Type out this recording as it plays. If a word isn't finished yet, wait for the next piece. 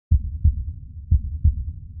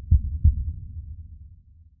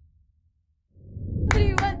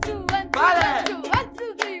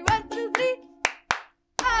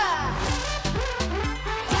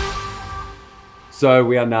So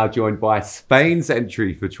we are now joined by Spain's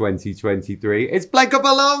entry for 2023. It's Blanca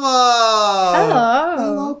Paloma! Hello!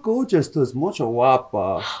 Hello, gorgeous. Tú es mucho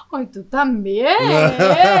guapa. Ay, tú también!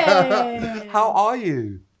 How are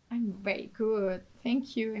you? I'm very good.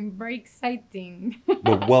 Thank you. I'm very exciting.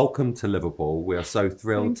 Well, welcome to Liverpool. We are so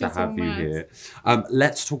thrilled to Thank you have so you much. here.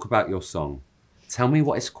 Let's talk about your song. Tell me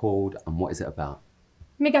what it's called and what is it about?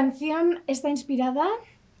 Mi canción está inspirada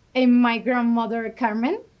en my grandmother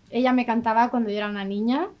Carmen. Ella me cantaba cuando yo era una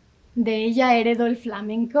niña. De ella heredo el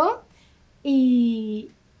flamenco. Y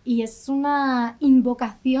es una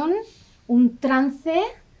invocación, un trance.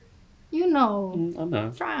 You know, I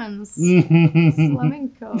know. trance,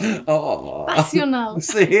 flamenco, Oh, pasional.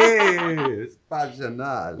 Sí, it's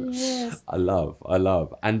pasional. Yes. I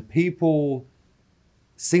love. And people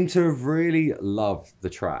seem to have really loved the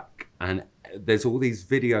track. And there's all these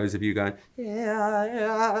videos of you going,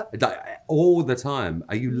 yeah, like, all the time.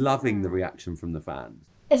 Are you loving the reaction from the fans?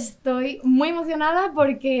 Estoy muy emocionada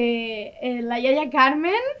porque la Yaya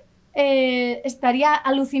Carmen estaría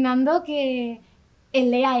alucinando que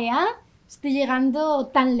el EAEA esté llegando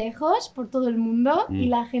tan lejos por todo el mundo y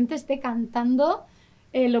la gente esté cantando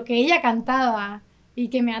lo que ella cantaba y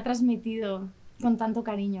que me ha transmitido con tanto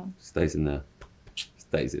cariño. Stays in there.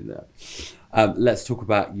 Stays in there. Let's talk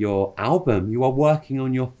about your album. You are working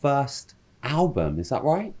on your first album, is that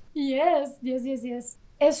right? Yes.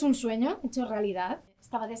 Es un sueño hecho realidad.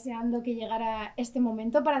 Estaba deseando que llegara este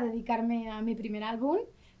momento para dedicarme a mi primer álbum,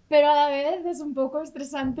 pero a la vez es un poco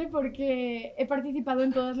estresante porque he participado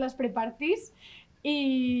en todas las pre-parties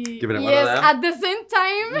y yes, at the same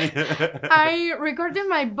time I recorded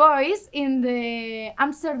my voice in the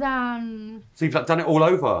Amsterdam So you've done it all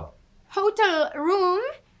over? hotel room.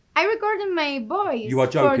 I recorded my voice. You are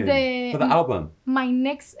joking? For the album? My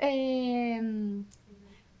next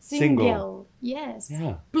single. Yes.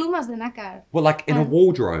 Yeah. Plumas de nácar. Well, like in a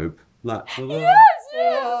wardrobe? Like, Yes.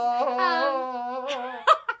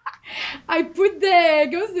 I put the,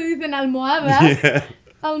 ¿cómo se dicen? Almohadas. Yeah.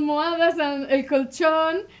 Almohadas and el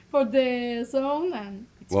colchón for the song. And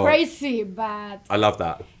it's Wow. crazy, but I love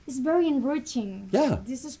that. it's very enriching. Yeah.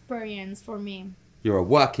 This experience for me. You're a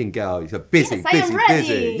working girl. You're busy, Yes, I am ready.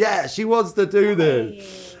 busy. Yeah, she wants to do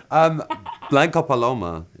this. Blanca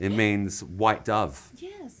Paloma, it means white dove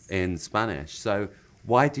Yes. in Spanish. So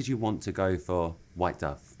why did you want to go for white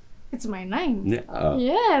dove? It's my name. Yeah.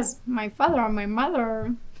 Yes, my father and my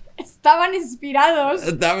mother estaban inspirados.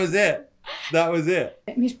 That was it. That was it.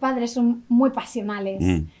 Mis padres son muy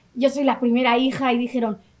pasionales. Yo soy la primera hija y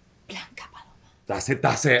dijeron, Blanca Paloma. That's it.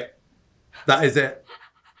 That's it. That is it.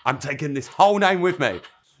 I'm taking this whole name with me.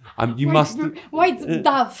 You must. White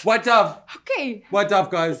dove. White dove. Okay. White dove,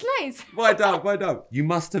 guys. It's nice. White dove. White dove. You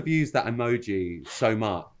must have used that emoji so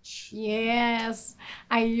much. Yes,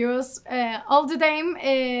 I use all the time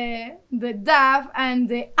the dove and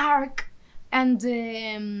the arc and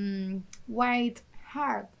the white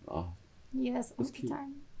heart. Oh, Yes, all the cute.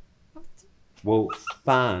 time. well,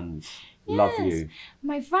 fans love Yes. you.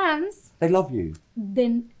 My fans, They love you.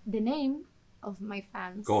 the name of my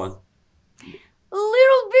fans. Go on.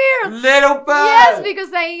 Little Beard. Little bird. Yes,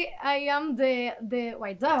 because I am the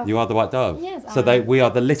white dove. You are the white dove. Yes, So I am. we are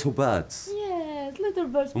the little birds. Yes, little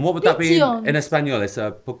birds. And what would that be Pigeons. in Espanol? It's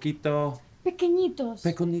a poquito Pequeñitos.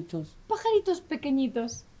 pequeñitos. Pajaritos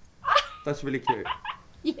pequeñitos. That's really cute.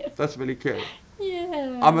 Yes. That's really cute.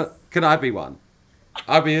 Yes. Can I be one?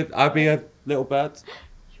 I'll be a little bird.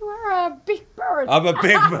 You are a big bird. I'm a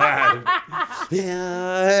big bird.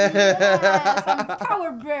 Yes, I'm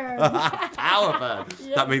power bird. Power bird.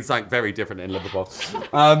 That means something very different in Liverpool.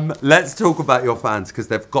 Let's talk about your fans because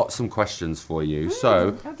they've got some questions for you.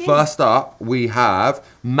 So okay. first up, we have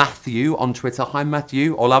Matthew on Twitter. Hi,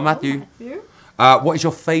 Matthew. Hola, Matthew. Matthew. What is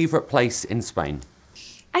your favourite place in Spain?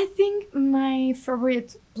 I think my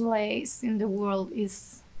favorite place in the world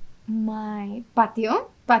is my patio.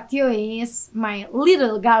 Patio is my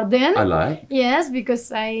little garden. I like. Yes,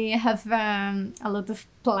 because I have a lot of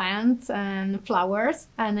plants and flowers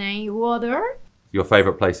and I water. Your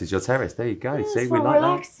favourite place is your terrace. There you go. Yes, See, for we like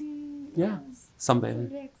relaxing. that. Yeah. Yes. Sunbathing.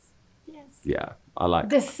 Relax. Yes. Yeah, I like.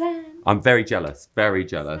 The sun. I'm very jealous. Very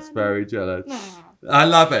jealous. Very jealous. No. I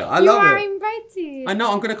love it. I You love are it. invited. I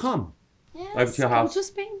know. I'm gonna come Yes. over to your house. Come to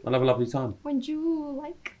Spain I'll have a lovely time. when you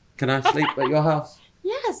like. Can I sleep at your house?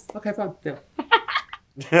 Yes. Okay, fine. Deal.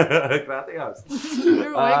 Gracias.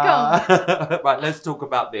 You're welcome. Right, let's talk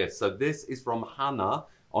about this. So this is from Hannah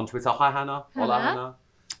on Twitter. Hi, Hannah. Hola,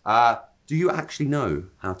 Hannah. Do you actually know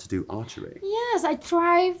how to do archery? Yes, I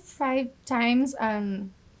tried 5 times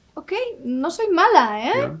and okay, no soy mala,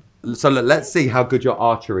 eh? Yeah. So let's see how good your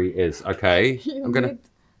archery is. Okay, I'm gonna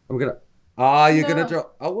Ah, you're No. gonna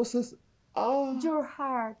drop. Oh, what's this? Oh, Your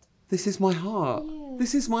heart. this is my heart. Yes.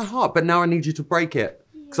 This is my heart. But now I need you to break it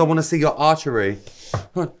because I want to see your archery.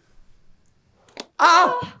 Come on.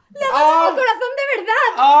 Ah! ¡Le ha dado el corazón de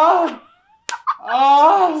verdad! Ah!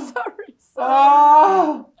 Ah! Sorry.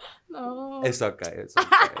 Ah! No. It's okay. It's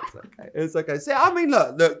okay. It's okay. It's okay. See, I mean,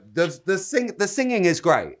 look. The singing is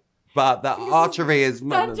great, but the archery is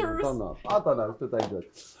dangerous. I don't know. It's too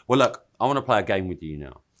dangerous. Well, look. I want to play a game with you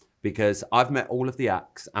now because I've met all of the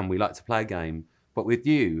acts and we like to play a game. But with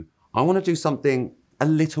you, I want to do something a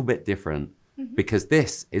little bit different because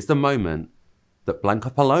this is the moment that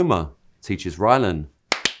Blanca Paloma teaches Rylan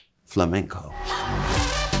flamenco.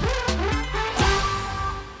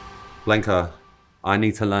 Blanca, I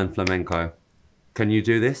need to learn flamenco. Can you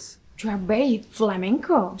do this? You are very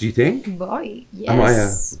flamenco. Do you think? Boy, yes. Am I a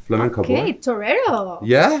flamenco boy? Okay, torero.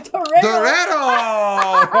 Yeah? Torero.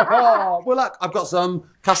 Well, look, I've got some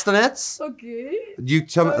castanets. Okay. You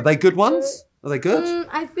tell me, are they good ones? Are they good?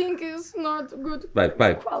 I think it's not good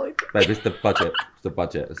Babe, quality. it's the budget. It's the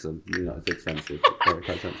budget. It's, it's expensive. It's very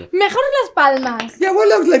expensive. Mejor las palmas. Yeah, well,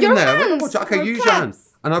 look, leave Your them there. hands, Okay, your use your claps. hands.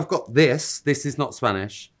 And I've got this. This is not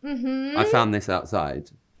Spanish. I found this outside,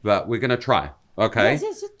 but we're going to try. Okay? Yes,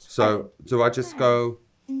 yes, So, do I just go...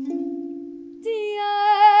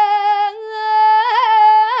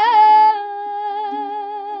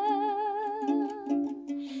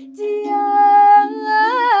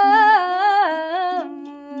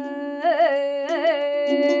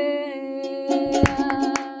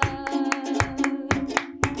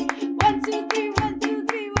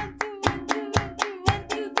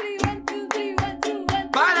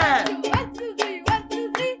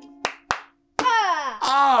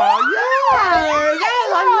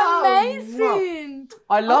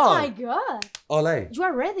 I love. Oh my god. Olé. You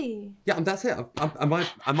are ready. Yeah, that's it.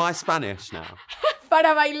 Am I Spanish now?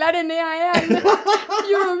 Para bailar en EAN.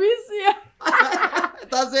 Eurovision.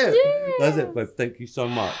 That's it. Yes. That's it. But thank you so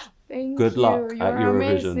much. Thank Good you. luck You at are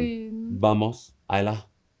Eurovision. amazing. Vamos, Ayla,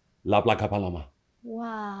 la Blanca Paloma.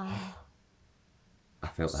 Wow. I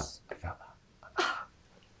felt that. I felt that.